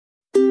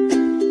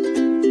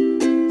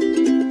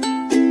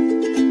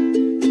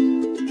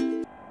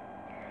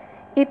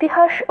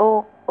ইতিহাস ও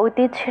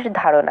ঐতিহ্যের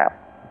ধারণা।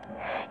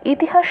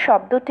 ইতিহাস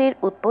শব্দটির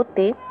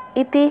উৎপত্তি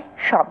ইতি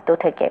শব্দ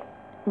থেকে,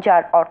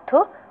 যার অর্থ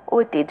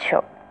ঐতিহ্য।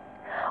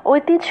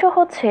 ঐতিহ্য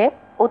হচ্ছে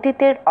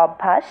অতীতের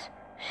অভ্যাস,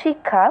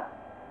 শিক্ষা,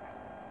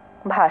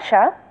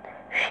 ভাষা,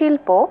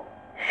 শিল্প,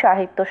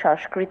 সাহিত্য,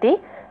 সংস্কৃতি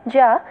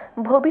যা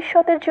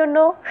ভবিষ্যতের জন্য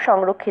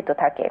সংরক্ষিত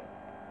থাকে।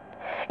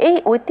 এই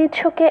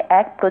ঐতিহ্যকে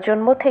এক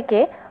প্রজন্ম থেকে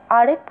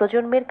আরেক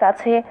প্রজন্মের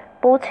কাছে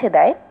পৌঁছে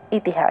দেয়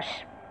ইতিহাস।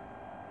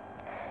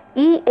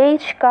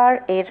 এইচ কার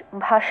এর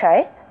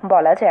ভাষায়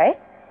বলা যায়,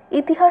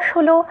 ইতিহাস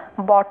হল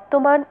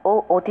বর্তমান ও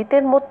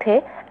অতীতের মধ্যে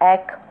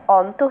এক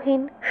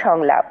অন্তহীন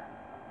সংলাপ।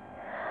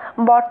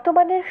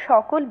 বর্তমানের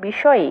সকল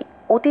বিষয়ই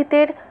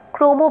অতীতের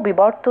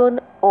ক্রমবিবর্তন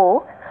ও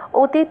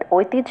অতীত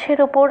ঐতিহ্যের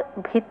উপর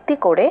ভিত্তি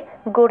করে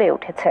গড়ে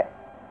উঠেছে,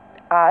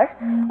 আর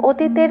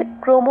অতীতের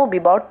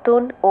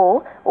ক্রমবিবর্তন ও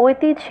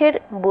ঐতিহ্যের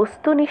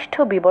বস্তুনিষ্ঠ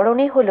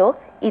বিবরণই হল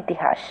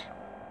ইতিহাস।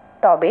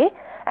 তবে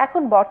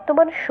এখন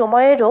বর্তমান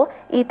সময়েরও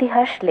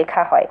ইতিহাস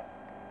লেখা হয়,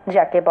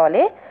 যাকে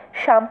বলে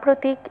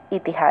সাম্প্রতিক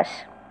ইতিহাস।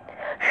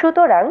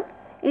 সুতরাং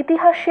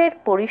ইতিহাসের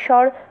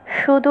পরিসর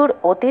সুদূর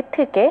অতীত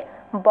থেকে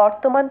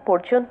বর্তমান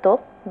পর্যন্ত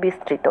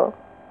বিস্তৃত।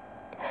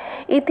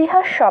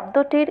 ইতিহাস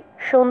শব্দটির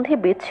সন্ধি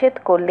বিচ্ছেদ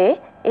করলে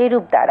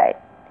এরূপ দাঁড়ায়,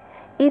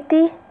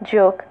 ইতি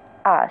যোগ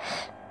আস,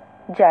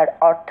 যার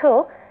অর্থ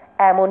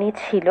এমনই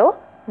ছিল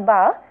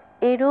বা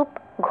এরূপ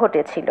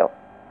ঘটেছিল।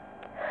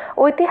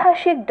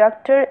 ঐতিহাসিক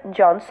ডক্টর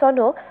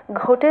জনসনও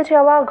ঘটে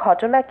যাওয়া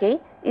ঘটনাকেই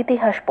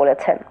ইতিহাস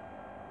বলেছেন।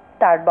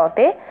 তার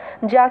মতে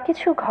যা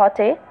কিছু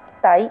ঘটে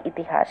তাই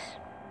ইতিহাস,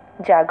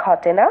 যা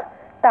ঘটে না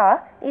তা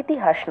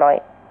ইতিহাস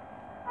নয়।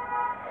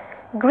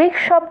 গ্রিক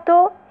শব্দ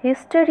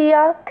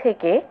হিস্টেরিয়া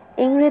থেকে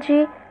ইংরেজি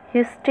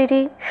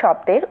হিস্টেরি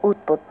শব্দের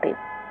উৎপত্তি,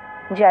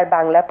 যার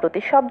বাংলা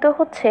প্রতিশব্দ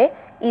হচ্ছে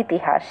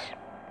ইতিহাস।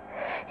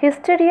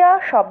 হিস্টেরিয়া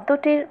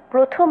শব্দটির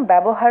প্রথম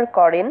ব্যবহার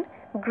করেন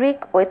গ্রিক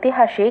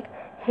ঐতিহাসিক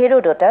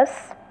হেরোডোটাস।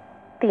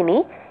 তিনি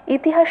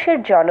ইতিহাসের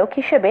জনক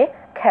হিসেবে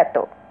খ্যাত।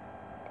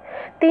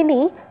 তিনি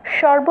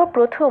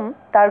সর্বপ্রথম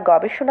তার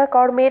গবেষণা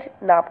কর্মের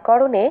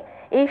নামকরণে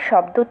এই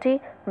শব্দটি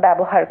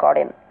ব্যবহার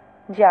করেন,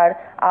 যার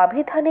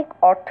আভিধানিক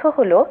অর্থ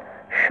হল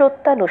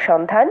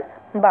সত্যানুসন্ধান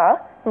বা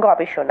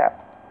গবেষণা।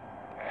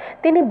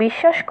 তিনি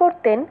বিশ্বাস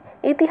করতেন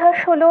ইতিহাস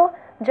হল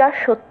যা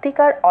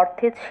সত্যিকার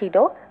অর্থে ছিল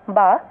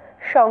বা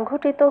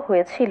সংঘটিত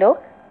হয়েছিল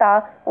তা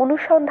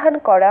অনুসন্ধান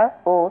করা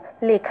ও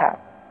লেখা।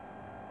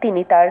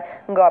 তিনি তার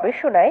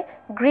গবেষণায়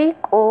গ্রিক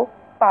ও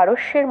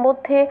পারস্যের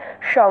মধ্যে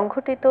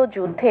সংঘটিত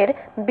যুদ্ধের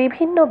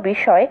বিভিন্ন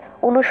বিষয়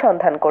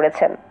অনুসন্ধান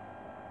করেছেন।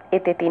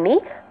 এতে তিনি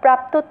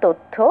প্রাপ্ত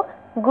তথ্য,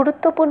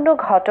 গুরুত্বপূর্ণ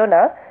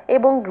ঘটনা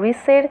এবং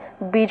গ্রিসের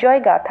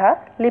বিজয়গাথা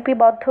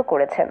লিপিবদ্ধ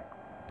করেছেন,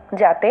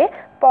 যাতে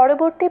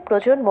পরবর্তী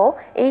প্রজন্ম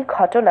এই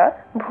ঘটনা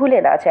ভুলে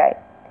না যায়।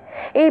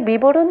 এই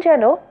বিবরণ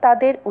যেন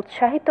তাদের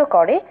উৎসাহিত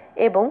করে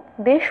এবং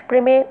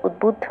দেশপ্রেমে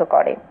উদ্বুদ্ধ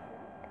করে।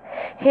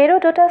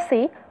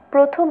 হেরোডোটাসই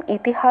প্রথম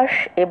ইতিহাস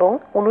এবং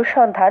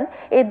অনুসন্ধান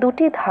এই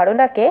দুটি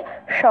ধারণাকে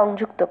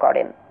সংযুক্ত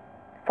করেন।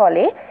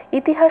 ফলে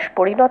ইতিহাস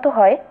পরিণত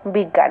হয়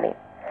বিজ্ঞানে,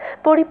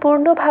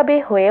 পরিপূর্ণভাবে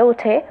হয়ে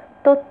ওঠে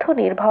তথ্য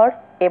নির্ভর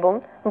এবং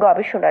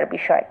গবেষণার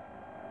বিষয়।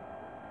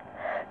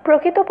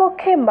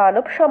 প্রকৃতপক্ষে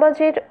মানব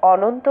সমাজের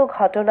অনন্ত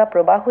ঘটনা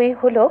প্রবাহই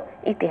হল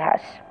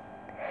ইতিহাস।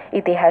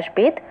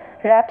 ইতিহাসবিদ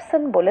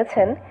র্যাপসন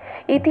বলেছেন,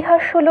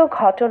 ইতিহাস হল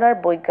ঘটনার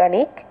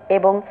বৈজ্ঞানিক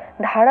এবং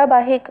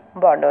ধারাবাহিক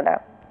বর্ণনা।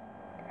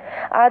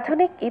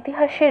 আধুনিক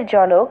ইতিহাসের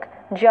জনক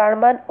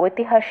জার্মান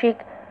ঐতিহাসিক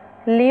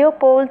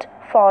লিওপোল্ড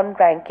ফন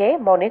র্যাঙ্কে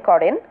মনে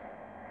করেন,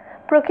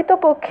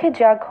 প্রকৃতপক্ষে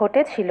যা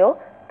ঘটেছিল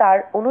তার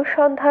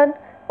অনুসন্ধান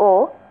ও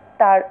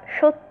তার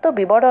সত্য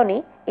বিবরণই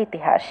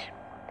ইতিহাস।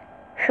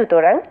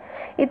 সুতরাং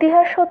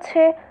ইতিহাস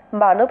হচ্ছে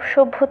মানব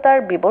সভ্যতার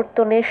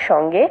বিবর্তনের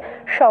সঙ্গে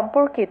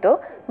সম্পর্কিত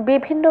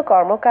বিভিন্ন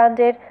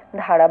কর্মকাণ্ডের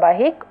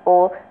ধারাবাহিক ও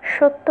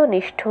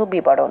সত্যনিষ্ঠ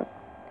বিবরণ।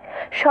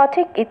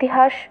 সঠিক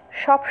ইতিহাস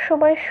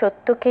সবসময়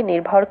সত্যকে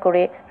নির্ভর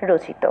করে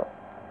রচিত।